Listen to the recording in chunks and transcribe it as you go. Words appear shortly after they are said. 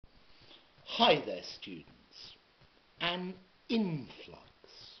Hi there, students. An influx.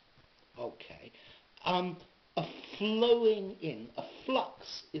 Okay. A flowing in. A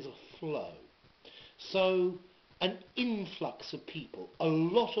flux is a flow. So, an influx of people. A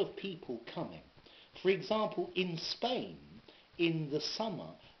lot of people coming. For example, in Spain, in the summer,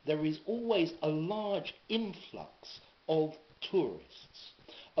 there is always a large influx of tourists.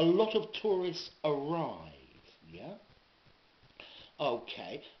 A lot of tourists arrive, yeah?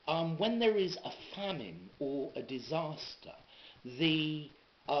 Okay. When there is a famine or a disaster, the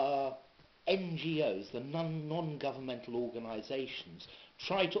NGOs, the non-governmental organisations,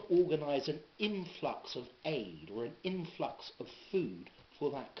 try to organise an influx of aid or an influx of food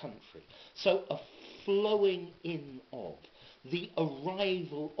for that country. So a flowing in of, the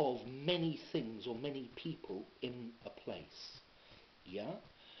arrival of many things or many people in a place. Yeah?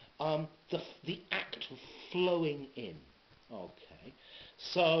 The act of flowing in. Okay.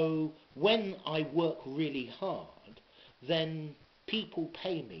 So when I work really hard, then people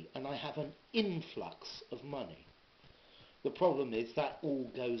pay me and I have an influx of money. The problem is that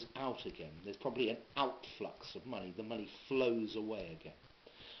all goes out again. There's probably an outflux of money. The money flows away again.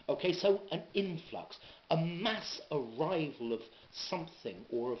 Okay, so an influx, a mass arrival of something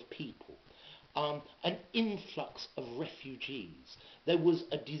or of people. An influx of refugees. There was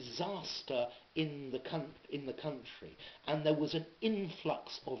a disaster in the country, and there was an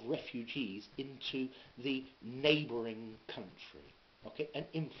influx of refugees into the neighbouring country. Okay, an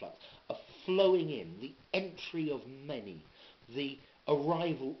influx, a flowing in, the entry of many, the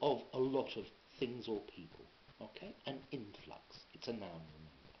arrival of a lot of things or people. Okay, an influx. It's a noun,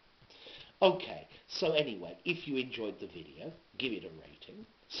 remember. Okay, so anyway, if you enjoyed the video, give it a rating,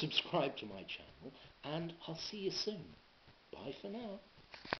 subscribe to my channel, and I'll see you soon. Bye for now.